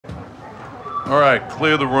All right,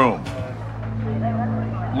 clear the room.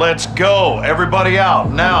 Let's go. Everybody out,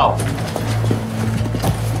 now.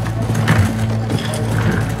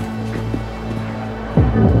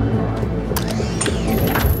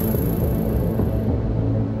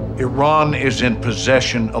 Iran is in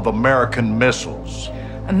possession of American missiles.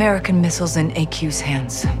 American missiles in AQ's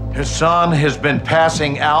hands. Hassan has been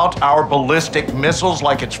passing out our ballistic missiles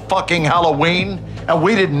like it's fucking Halloween, and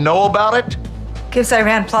we didn't know about it? Gives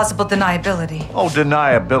Iran plausible deniability. Oh,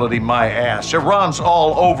 deniability my ass. Iran's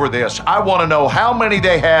all over this. I want to know how many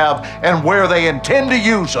they have and where they intend to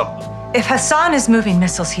use them. If Hassan is moving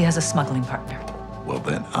missiles, he has a smuggling partner. Well,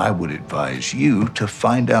 then I would advise you to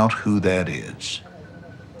find out who that is.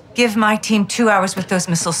 Give my team 2 hours with those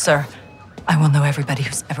missiles, sir. I will know everybody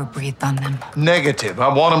who's ever breathed on them. Negative.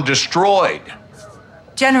 I want them destroyed.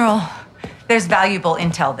 General, there's valuable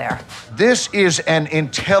intel there. This is an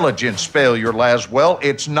intelligence failure, Laswell.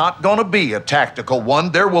 It's not going to be a tactical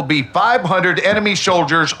one. There will be 500 enemy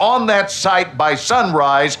soldiers on that site by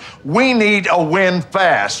sunrise. We need a win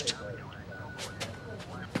fast.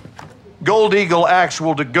 Gold Eagle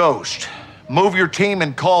Actual to Ghost. Move your team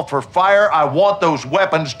and call for fire. I want those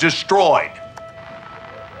weapons destroyed.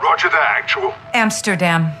 Roger that, Actual.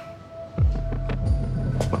 Amsterdam.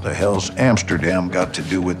 What the hell's Amsterdam got to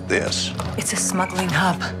do with this? It's a smuggling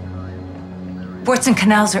hub. Ports and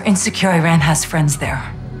canals are insecure. Iran has friends there.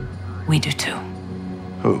 We do too.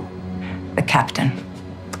 Who? The captain.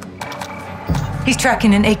 He's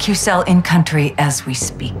tracking an AQ cell in country as we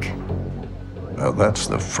speak. Well, that's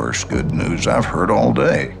the first good news I've heard all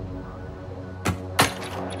day.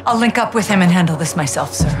 I'll link up with him and handle this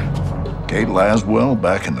myself, sir. Kate Laswell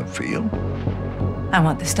back in the field? I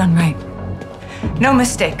want this done right. No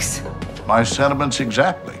mistakes. My sentiments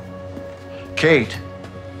exactly. Kate,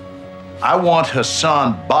 I want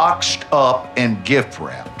Hassan boxed up and gift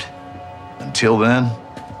wrapped. Until then,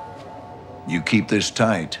 you keep this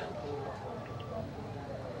tight.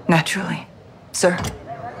 Naturally, sir.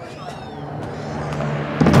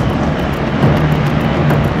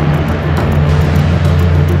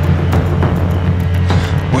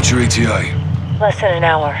 What's your ETA? Less than an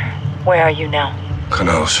hour. Where are you now?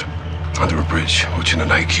 Canals. Under a bridge, watching an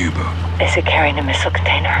AQ boat. Is it carrying a missile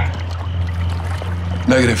container?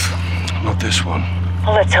 Negative. Not this one.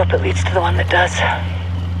 Well, let's hope it leads to the one that does.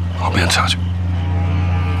 I'll be in touch.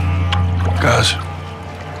 Guys.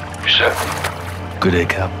 You set? Good day,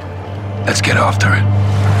 Cap. Let's get after it.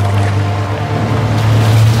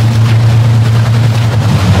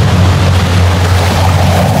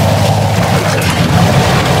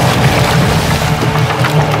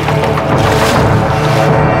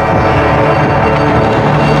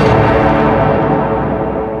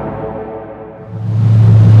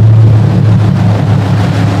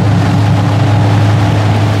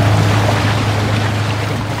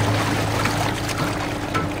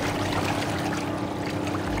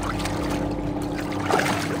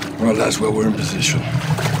 Right, Laswell, we're in position.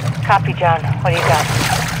 Copy, John. What do you got?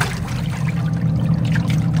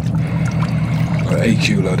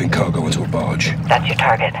 AQ loading cargo into a barge. That's your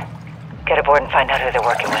target. Get aboard and find out who they're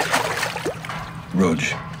working with. Rog.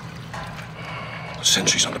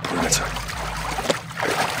 Sentries on the perimeter.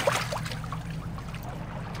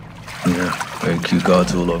 Yeah, AQ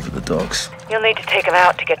guards all over the docks. You'll need to take them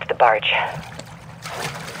out to get to the barge.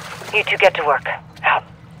 You two get to work. Out.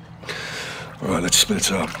 All right, let's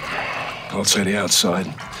split up. I'll take the outside.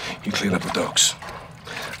 You clean up the docks.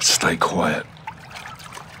 Stay quiet.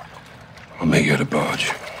 I'll meet you at the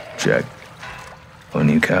barge. Check. On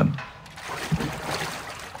you, Cap.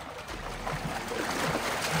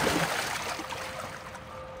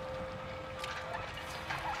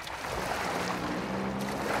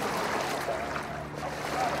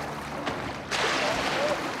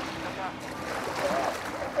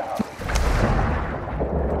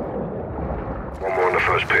 One more on the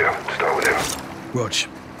first pier. Start with him. Rog.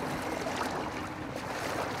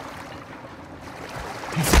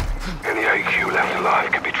 Any AQ left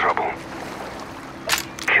alive could be trouble.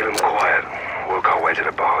 Kill him quiet. Work our way to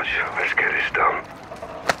the barge. Let's get this done.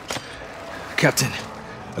 Captain,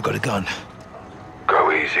 I got a gun.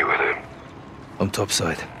 Go easy with him. I'm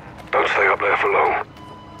topside. Don't stay up there for long.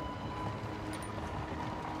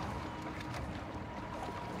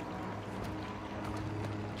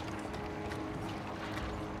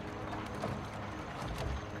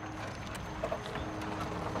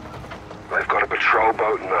 They've got a patrol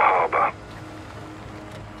boat in the harbor.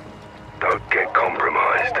 Don't get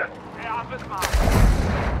compromised.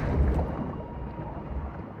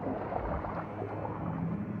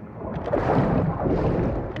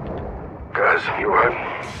 Guys, you all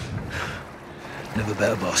right?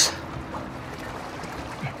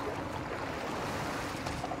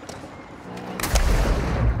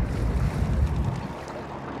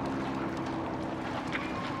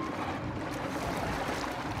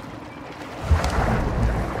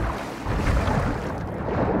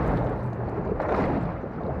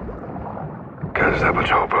 That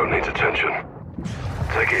patrol boat needs attention.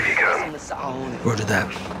 Take it if you can. Roger that.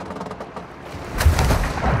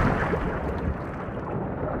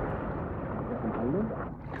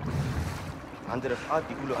 عند رفقات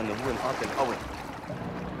بيقولوا انه هو مقاتل قوي.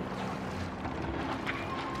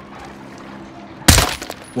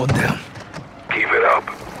 One down. Keep it up.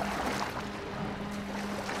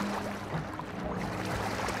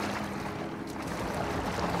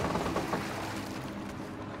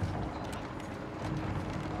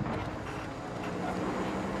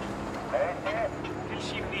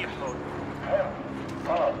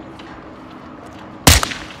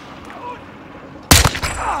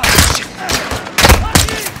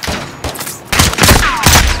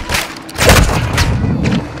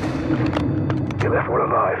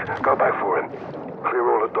 Go back for him. Clear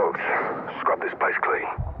all the dogs. Scrub this place clean.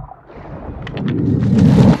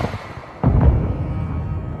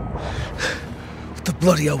 What the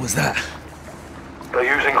bloody hell was that?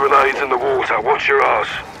 They're using grenades in the water. Watch your ass.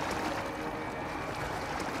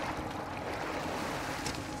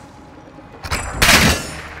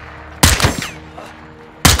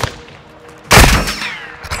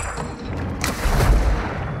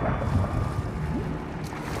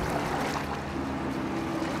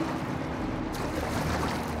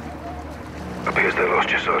 Appears they lost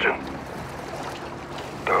you, Sergeant.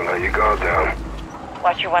 Don't let your guard down.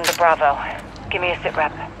 Watch your 1 to Bravo. Give me a sit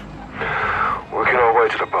rep. Working our way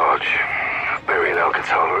to the barge. Burying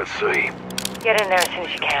Alcatala at sea. Get in there as soon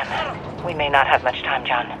as you can. We may not have much time,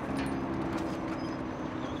 John.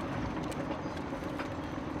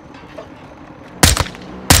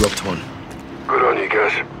 Dropped one. Good on you,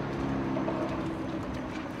 guys.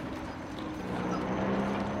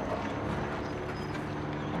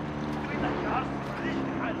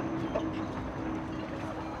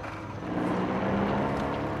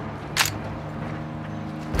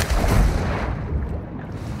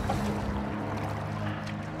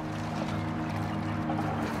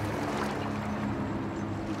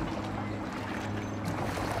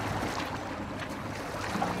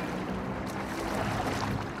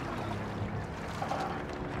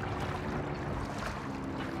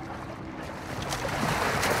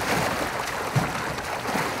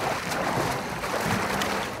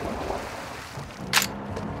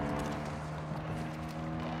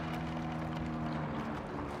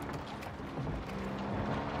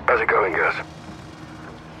 How's it going, Gus?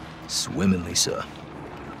 Swimmingly, sir.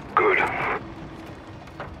 Good.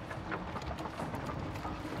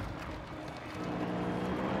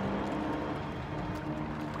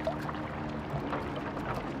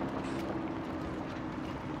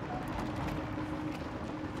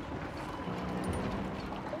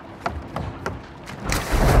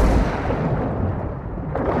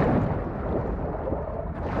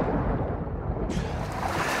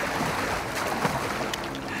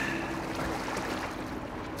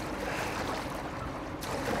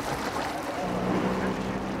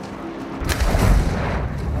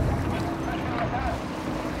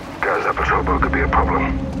 Guys, that patrol boat could be a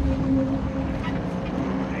problem.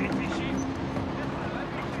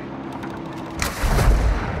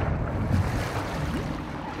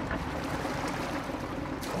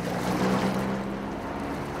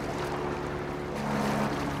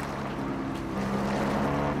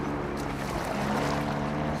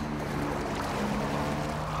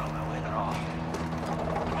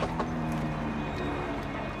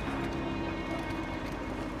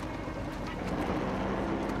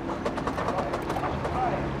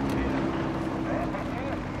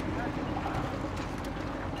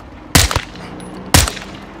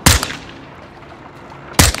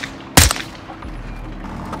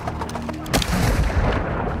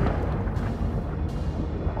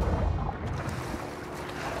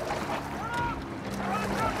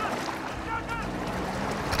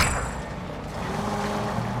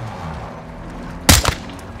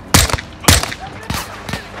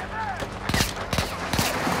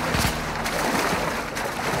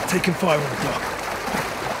 Taking fire on the dock.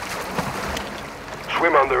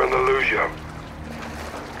 Swim under and they'll lose you.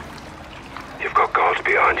 You've got guards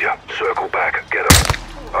behind you. Circle back, get them.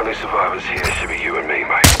 Only survivors here should be you and me,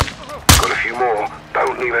 mate. Got a few more.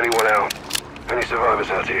 Don't leave anyone out. Any survivors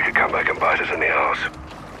out here could come back and bite us in the arse.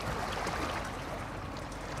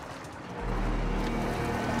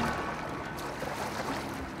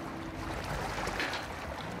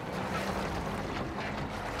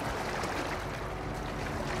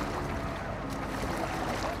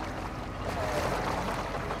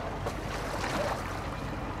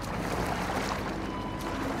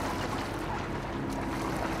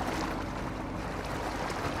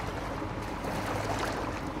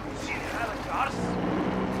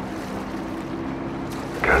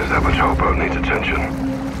 Guys, that patrol boat needs attention.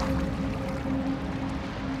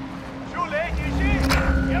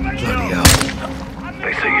 Bloody hell.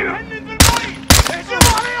 They see you.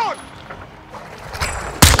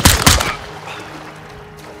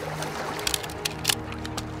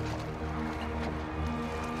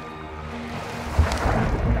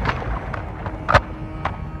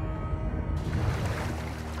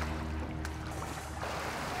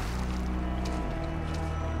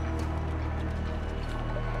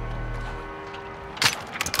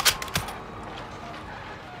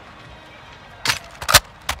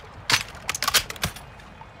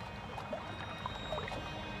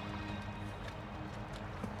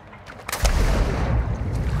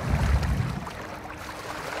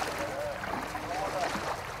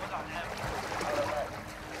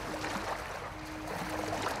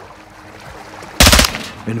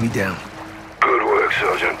 Enemy down. Good work,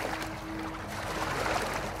 Sergeant.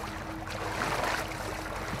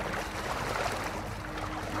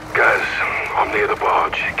 Guys, I'm near the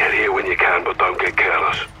barge. Get here when you can, but don't get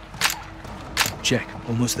careless. Check.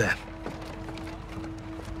 Almost there.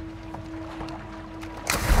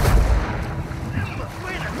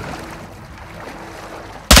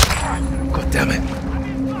 God damn it.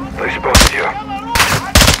 They spotted you.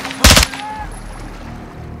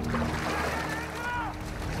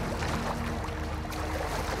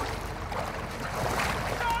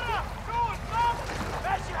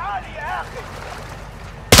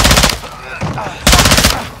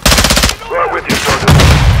 Right with you, Sergeant.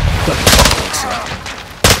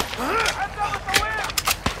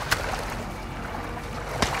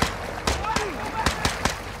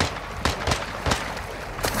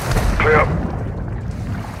 Clear.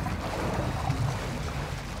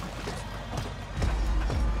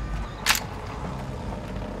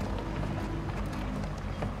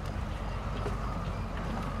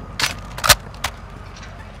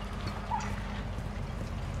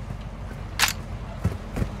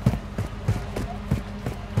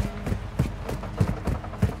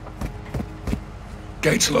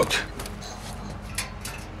 Gates locked.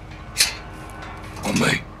 On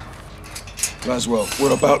me. Laswell,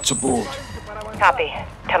 we're about to board. Copy.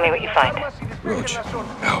 Tell me what you find. Roach,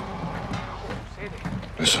 out.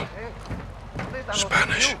 Listen.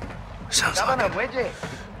 Spanish. Sounds like it.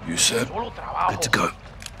 You said? Good to go.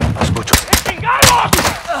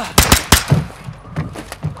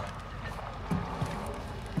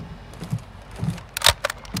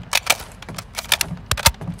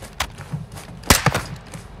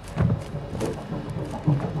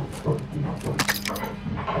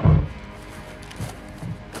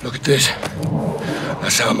 Look at this.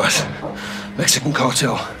 That's Almas. Mexican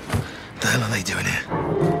cartel. The hell are they doing here?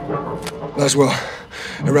 Laswell,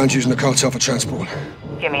 around using the cartel for transport.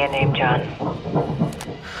 Give me a name, John.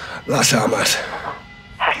 Las Almas.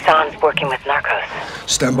 Hassan's working with narcos.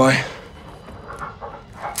 Stand by.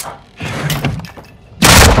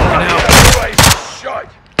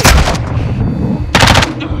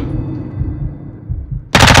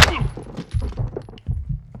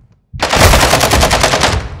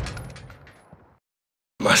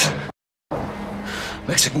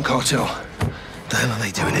 Mexican cartel. The hell are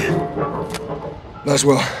they doing here?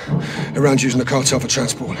 Laswell, around using the cartel for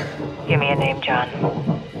transport. Give me a name, John.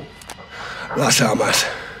 Las Almas.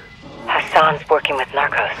 Hassan's working with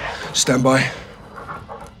narcos. Stand by.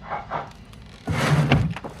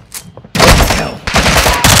 Hell.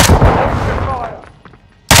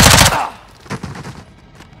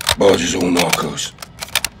 Barge is all narcos.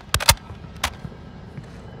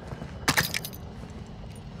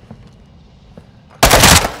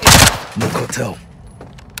 No cartel.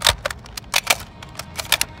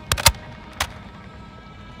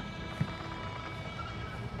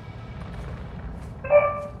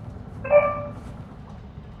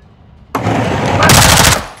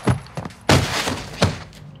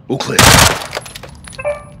 All clear.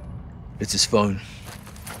 It's his phone.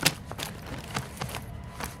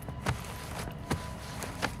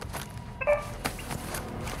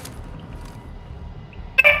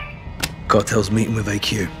 Cartel's meeting with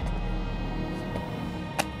AQ.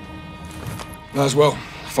 Laswell,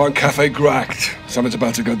 find Cafe Gract. Something's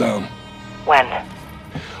about to go down. When?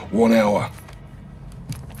 1 hour.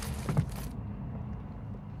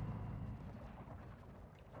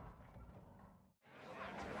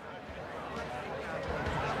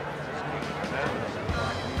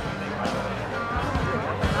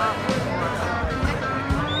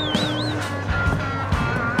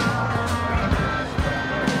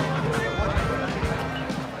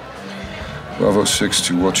 Bravo 6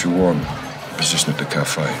 to what you want. Position at the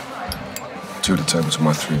cafe. 2 to tables to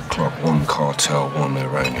my 3 o'clock. 1 cartel, 1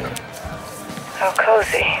 Iranian. How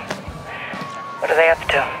cozy. What are they up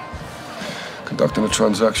to? Conducting a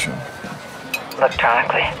transaction.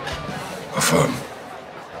 Electronically. Affirm.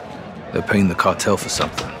 They're paying the cartel for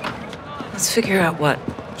something. Let's figure out what.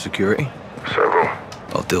 Security? Several.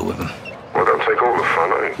 I'll deal with them. Well, don't take all the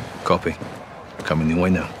fun, eh? Copy. Coming your way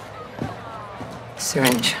now.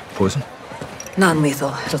 Syringe. Poison?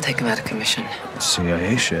 Non-lethal. It'll take him out of commission.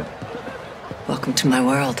 CIA shit. Welcome to my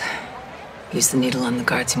world. Use the needle on the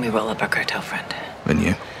guards and we roll up our cartel friend. And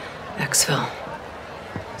you? Exfil.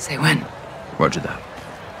 Say when. Roger that.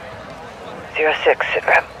 06, sit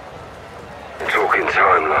rep. Talking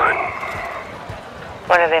timeline.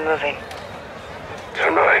 When are they moving?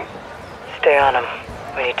 Tonight. Stay on them.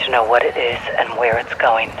 We need to know what it is and where it's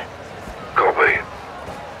going. Copy.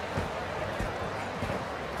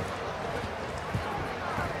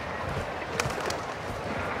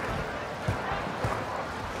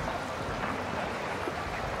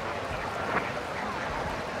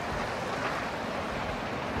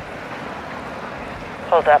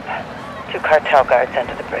 Hold up. 2 cartel guards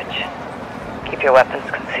enter the bridge. Keep your weapons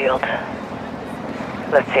concealed.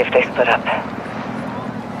 Let's see if they split up.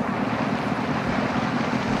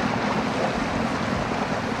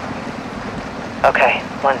 Okay,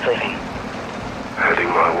 one's leaving. Heading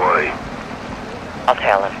my way. I'll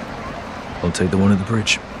tail him. I'll take the one at the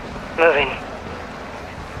bridge. Moving.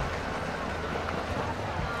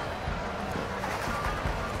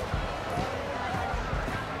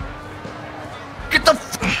 Get the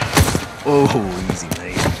Oh, easy,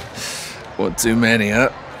 mate. One too many,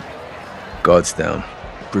 huh? Guards down.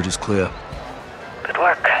 Bridge is clear. Good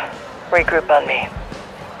work. Regroup on me.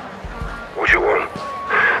 What you want?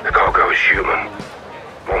 The cargo is human.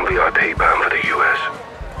 One VIP bound for the US.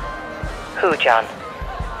 Who, John?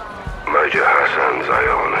 Major Hassan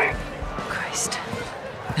Zayani. Christ.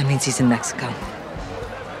 That means he's in Mexico.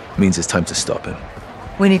 Means it's time to stop him.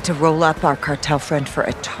 We need to roll up our cartel friend for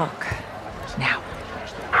a talk. Now.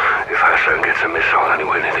 If Hassan gets a missile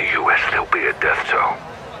anywhere near the US, there'll be a death toll.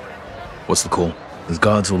 What's the call? There's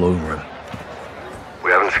guards all over him.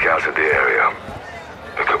 We haven't scouted the area.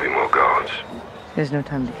 There could be more guards. There's no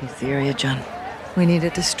time to case the area, John. We need a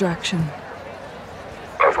distraction.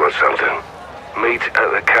 I've got something. Meet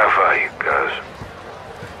at the cafe, guys.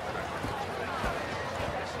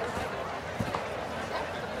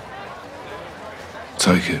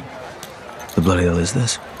 Take it. The bloody hell is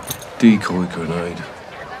this? Decoy grenade.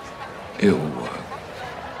 It'll work.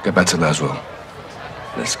 Get back to Laswell.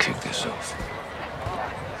 Let's kick this off.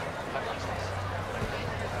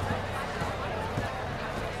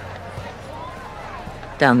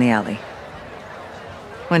 Down the alley.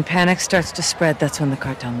 When panic starts to spread, that's when the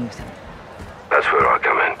cartel moves in. That's where I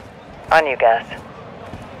come in. On you, guys.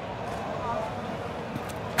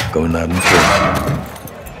 Going loud and clear.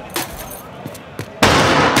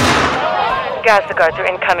 Guys, the guards are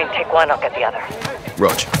incoming. Take one, I'll get the other.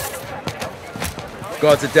 Roger.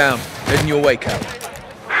 Guards are down. Heading your way, Cal.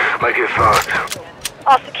 Make it fast.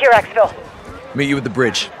 I'll secure Exfil. Meet you at the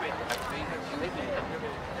bridge.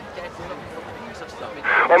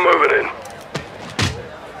 I'm moving in.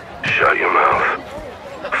 Shut your mouth.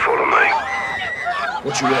 Follow me.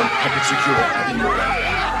 What you want? Package secure. Heading your way.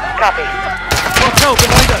 Copy. Cartel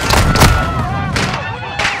behind us!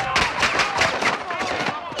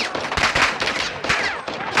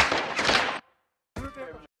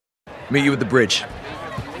 Meet you at the bridge.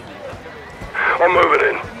 I'm moving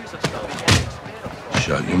in.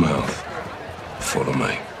 Shut your mouth. Follow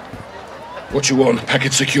me. What you want?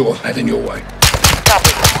 Package secure. Heading your way.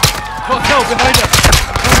 Copy. Cartel behind us!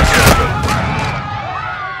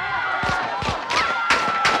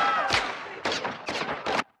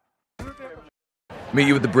 Meet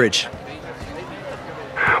you at the bridge.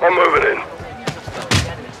 I'm moving in.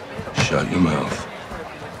 Shut your mouth.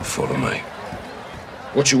 Follow me.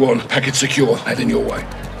 What you want? Package secure. Heading your way.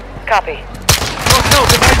 Copy. Cartel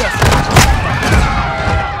behind us!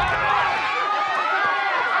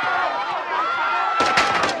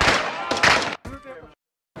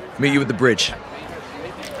 Meet you at the bridge.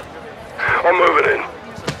 I'm moving in.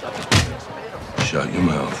 Shut your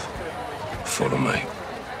mouth. Follow me.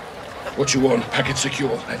 What you want? Package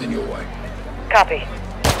secure. Heading your way. Copy.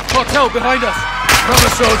 Cartel behind us! Cover,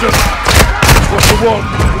 Sergeant! What you want?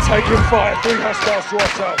 We're taking fire. 3 hostiles to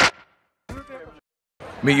ourselves.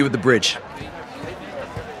 Meet you at the bridge.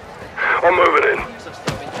 I'm moving in.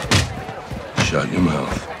 Shut your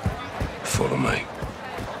mouth. Follow me.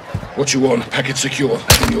 What you want? Package secure.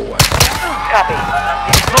 Heading your way. Copy.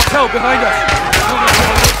 Cartel behind us!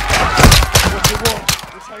 What you want?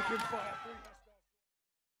 We're taking fire.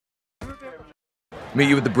 Meet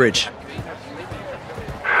you at the bridge.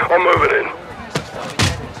 I'm moving in.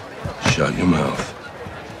 Shut your mouth.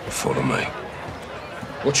 Follow me.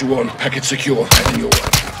 What you want? Packet secure. Heading your way.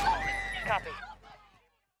 Copy.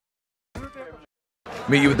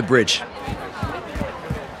 Meet you at the bridge.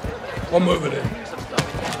 I'm moving in.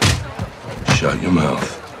 Shut your mouth.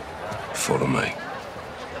 Follow me.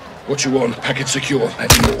 What you want? Packet secure.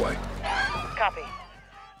 Heading your way. Copy.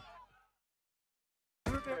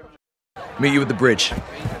 Meet you at the bridge.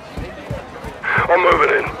 I'm moving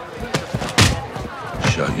in.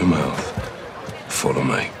 Shut your mouth. Follow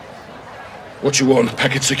me. What you want?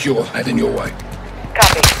 Packet secure. Heading your way.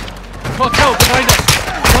 Copy. Cartel behind us!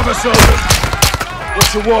 Cover sergeant!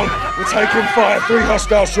 What you want? We're taking fire. 3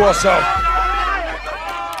 hostiles to our south.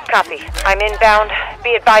 Copy. I'm inbound.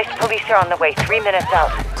 Be advised, police are on the way. 3 minutes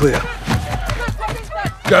out. Clear.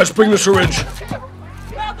 Guys, bring the syringe.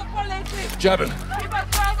 Jabbing.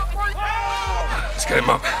 Let's get him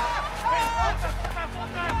up.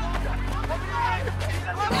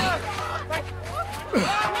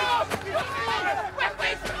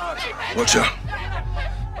 Watch out.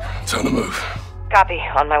 Time to move. Copy.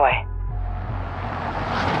 On my way.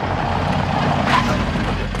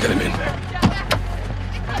 Get him in.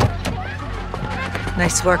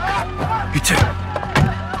 Nice work. You too.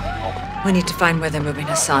 We need to find where they're moving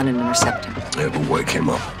Hassan and intercept him. Yeah, we'll wake him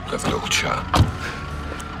up. Have a little chat.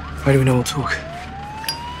 How do we know we'll talk?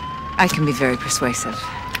 I can be very persuasive.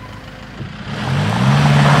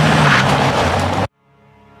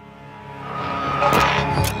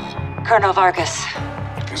 Colonel Vargas.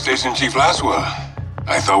 Station Chief Laswell.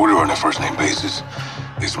 I thought we were on a first-name basis.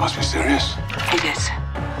 This must be serious. It is.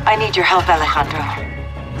 I need your help, Alejandro.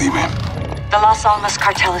 Dime. The Las Almas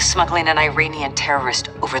cartel is smuggling an Iranian terrorist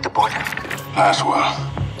over the border. Laswell.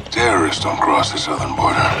 Terrorists don't cross the southern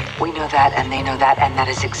border. We know that, and they know that, and that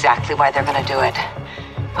is exactly why they're gonna do it.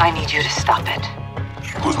 I need you to stop it.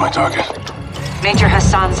 Who's my target? Major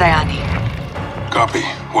Hassan Zayani. Copy.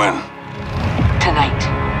 When?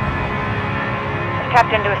 Tonight.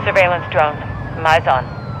 Tapped into a surveillance drone. Eyes on.